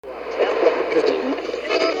A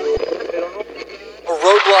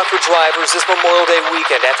roadblock for drivers this Memorial Day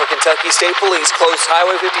weekend after Kentucky State Police closed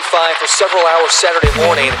Highway 55 for several hours Saturday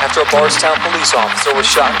morning after a Bardstown police officer was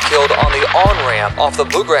shot and killed on the on-ramp off the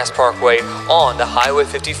Bluegrass Parkway on to Highway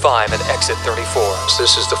 55 at exit 34.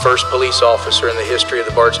 This is the first police officer in the history of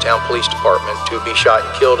the Bardstown Police Department to be shot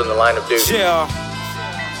and killed in the line of duty. Yeah,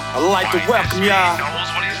 I'd like to welcome y'all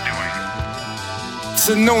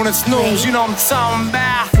to Noonas News, you know what I'm talking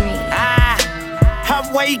about. I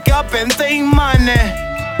wake up and think money,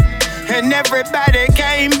 and everybody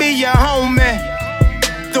can't be your homie.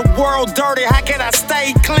 The world dirty, how can I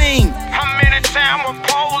stay clean? I'm in a town where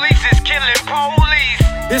police is killing police.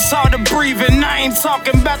 It's hard to breathe and I ain't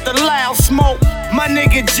talking about the loud smoke. My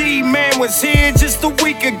nigga G-Man was here just a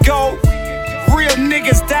week ago. Real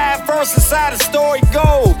niggas died first, that's how the story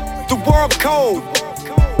goes. The world cold,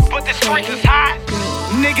 but the streets is hot.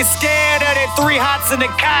 Niggas scared of that 3 hots in the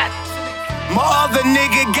cot. My other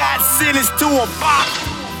nigga got sentenced to a box.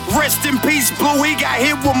 Rest in peace, Blue, he got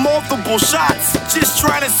hit with multiple shots. Just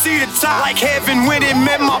trying to see the top, like heaven when it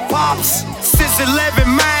met my pops. Since 11,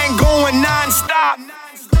 man, going non-stop.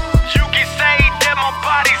 You can say that my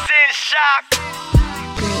body's in shock.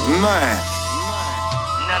 Man.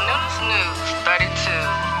 Now Noonas News 32.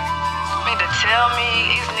 You mean to tell me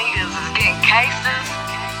these niggas is getting cases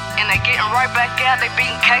and they getting right back out, they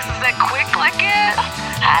beating cases that quick like that?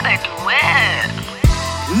 How they do it?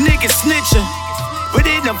 Niggas snitching, but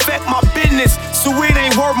it didn't affect my business, so it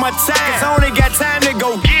ain't worth my time. I only got time to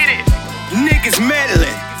go get it. Niggas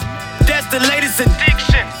meddling, that's the latest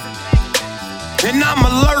addiction. And I'm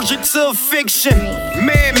allergic to fiction.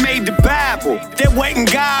 Man made the Bible, that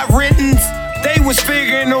wasn't God written. They was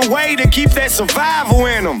figuring a way to keep that survival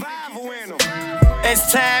in them.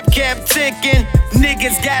 As time kept ticking,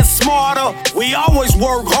 niggas got smarter. We always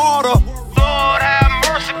work harder. Lord have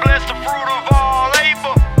mercy, bless the fruit of all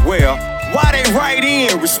labor. Well, why they right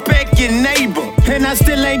in? Respect your neighbor. And I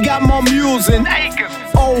still ain't got more mules and acres.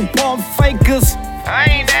 Old pump fakers, I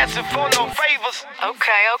ain't asking for no favors.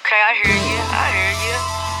 Okay, I hear you.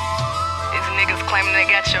 These niggas claiming they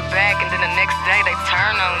got your back and then the next day they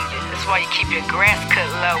turn on you. That's why you keep your grass cut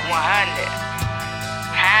low 100.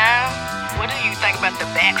 Huh? What do you think about the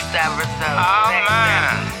backstabbers though? Oh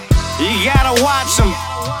man, you gotta watch them,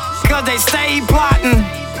 cause they stay plotting,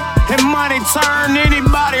 and money turn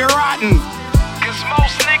anybody rotten. Cause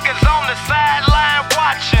most niggas on the sideline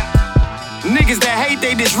watching. Niggas that hate,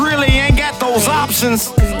 they just really ain't got those options.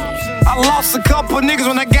 I lost a couple niggas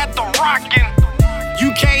when I got the rockin'.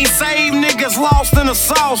 You can't save niggas lost in the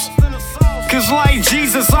sauce, cause like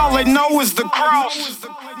Jesus, all they know is the cross. And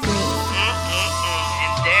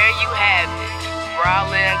there you have it, raw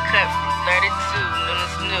and cut from 32,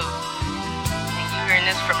 Noonas News. And you hearing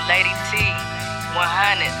this from LadyTee,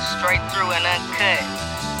 100, straight through and uncut,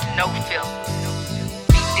 no filter.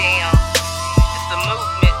 Be down, it's a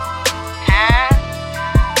movement, huh?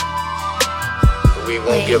 We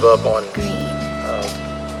won't give up on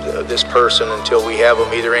this person until we have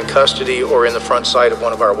them either in custody or in the front sight of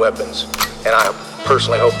one of our weapons. And I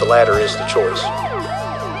personally hope the latter is the choice.